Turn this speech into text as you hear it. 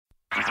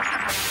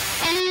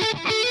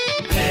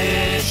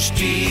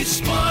HT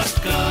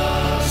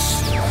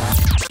Smartcast.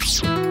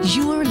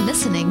 You are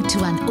listening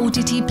to an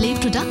OTT Play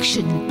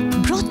production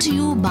brought to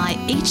you by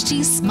HT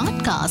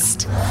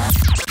Smartcast.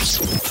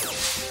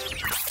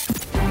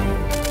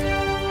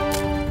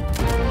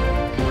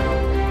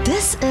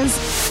 This is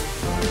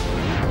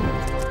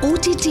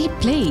OTT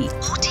Play.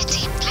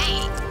 OTT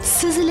Play.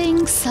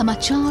 Sizzling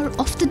Samachar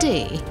of the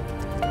Day.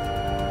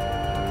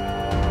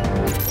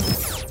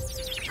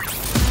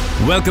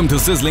 Welcome to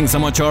Sizzling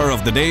Samachar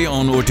of the Day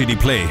on OTT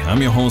Play.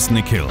 I'm your host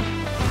Nikhil.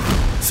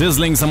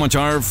 Sizzling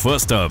Samachar,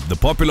 first up, the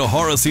popular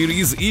horror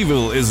series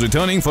Evil is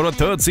returning for a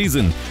third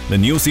season. The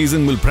new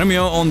season will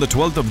premiere on the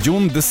 12th of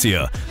June this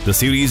year. The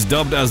series,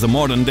 dubbed as the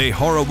modern-day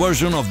horror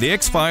version of The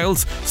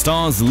X-Files,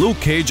 stars Luke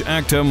Cage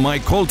actor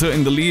Mike Colter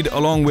in the lead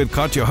along with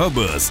Katja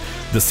Herbers.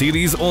 The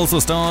series also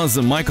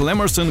stars Michael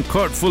Emerson,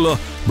 Kurt Fuller,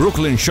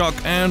 Brooklyn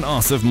Schuck and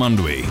Asif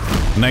Mandvi.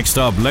 Next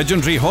up,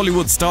 legendary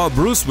Hollywood star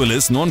Bruce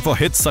Willis, known for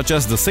hits such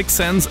as The Sixth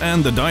Sense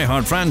and the Die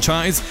Hard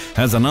franchise,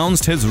 has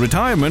announced his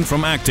retirement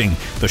from acting.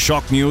 The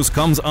shock news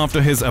comes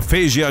after his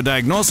aphasia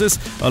diagnosis,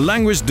 a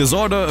language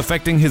disorder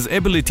affecting his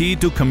ability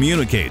to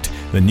communicate.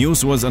 The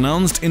news was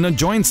announced in a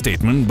joint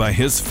statement by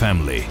his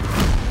family.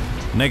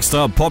 Next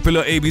up,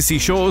 popular ABC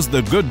shows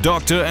The Good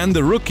Doctor and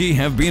The Rookie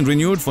have been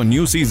renewed for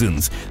new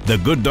seasons. The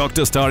Good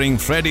Doctor starring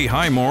Freddie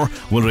Highmore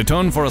will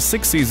return for a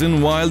sixth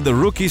season, while The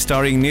Rookie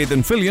starring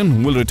Nathan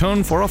Fillion will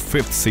return for a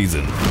fifth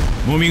season.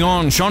 Moving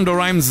on, Shonda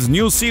Rhimes'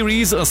 new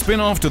series, a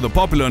spin-off to the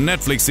popular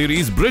Netflix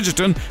series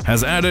Bridgerton,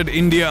 has added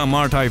India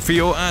Amartya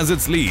Fio as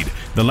its lead.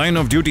 The Line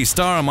of Duty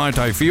star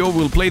Amartya Fio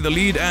will play the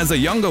lead as a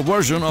younger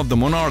version of the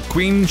monarch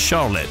Queen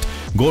Charlotte.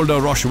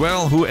 Golda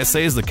Roshwell, who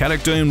essays the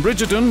character in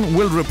Bridgerton,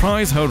 will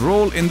reprise her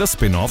role in the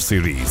spin-off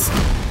series.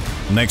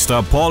 Next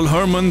up, Paul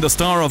Herman, the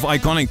star of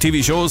iconic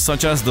TV shows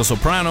such as The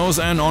Sopranos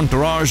and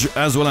Entourage,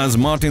 as well as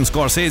Martin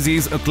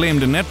Scorsese's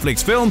acclaimed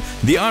Netflix film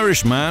The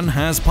Irishman,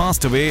 has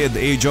passed away at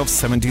the age of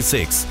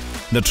 76.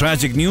 The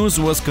tragic news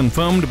was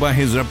confirmed by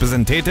his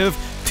representative,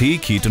 T.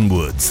 Keaton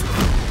Woods.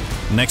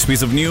 Next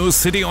piece of news,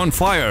 City on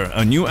Fire,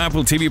 a new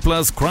Apple TV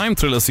Plus crime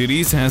thriller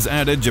series, has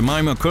added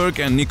Jemima Kirk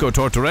and Nico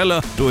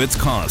Tortorella to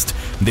its cast.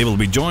 They will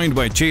be joined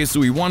by Che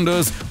Sui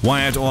Wonders,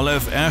 Wyatt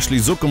Oleff, Ashley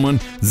Zuckerman,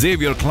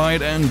 Xavier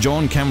Clyde and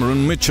John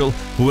Cameron Mitchell,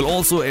 who will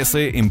also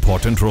essay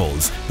important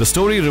roles. The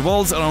story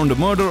revolves around the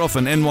murder of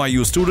an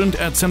NYU student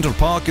at Central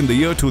Park in the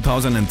year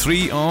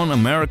 2003 on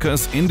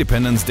America's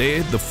Independence Day,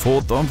 the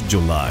 4th of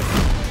July.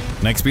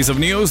 Next piece of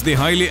news, the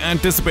highly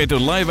anticipated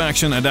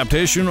live-action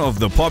adaptation of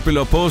the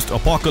popular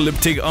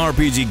post-apocalyptic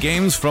RPG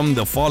games from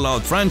the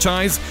Fallout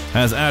franchise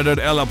has added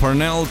Ella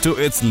Purnell to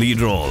its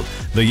lead role.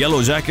 The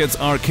Yellow Jackets,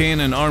 Arcane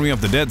and Army of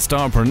the Dead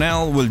star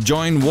Purnell will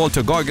join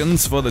Walter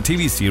Goggins for the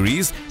TV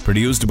series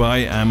produced by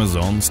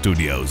Amazon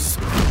Studios.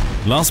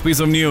 Last piece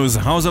of news,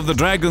 House of the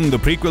Dragon, the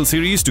prequel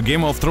series to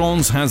Game of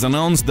Thrones, has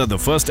announced that the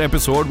first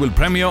episode will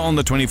premiere on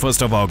the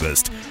 21st of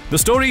August. The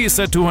story is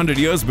set 200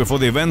 years before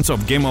the events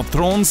of Game of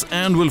Thrones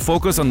and will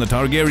focus on the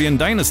Targaryen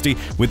dynasty,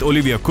 with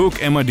Olivia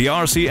Cook, Emma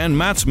D'Arcy and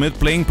Matt Smith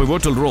playing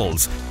pivotal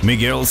roles.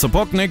 Miguel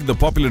Sapochnik, the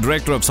popular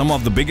director of some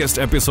of the biggest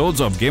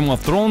episodes of Game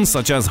of Thrones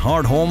such as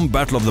Hard Home,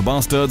 Battle of the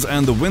Bastards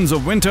and The Winds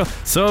of Winter,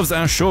 serves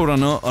as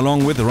showrunner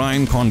along with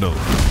Ryan Condal.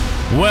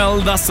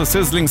 Well, that's the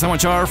sizzling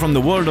samachar from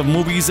the world of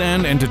movies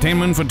and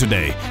entertainment for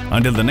today.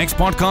 Until the next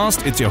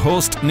podcast, it's your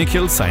host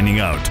Nikhil signing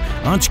out.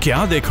 Aaj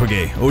kya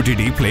dekhoge?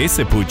 OTT Play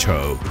se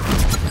poocho.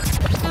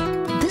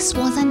 This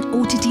was an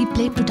OTT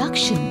Play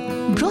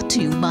production brought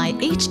to you by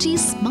HT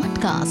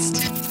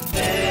Smartcast.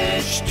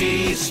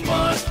 HT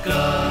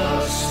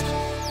Smartcast.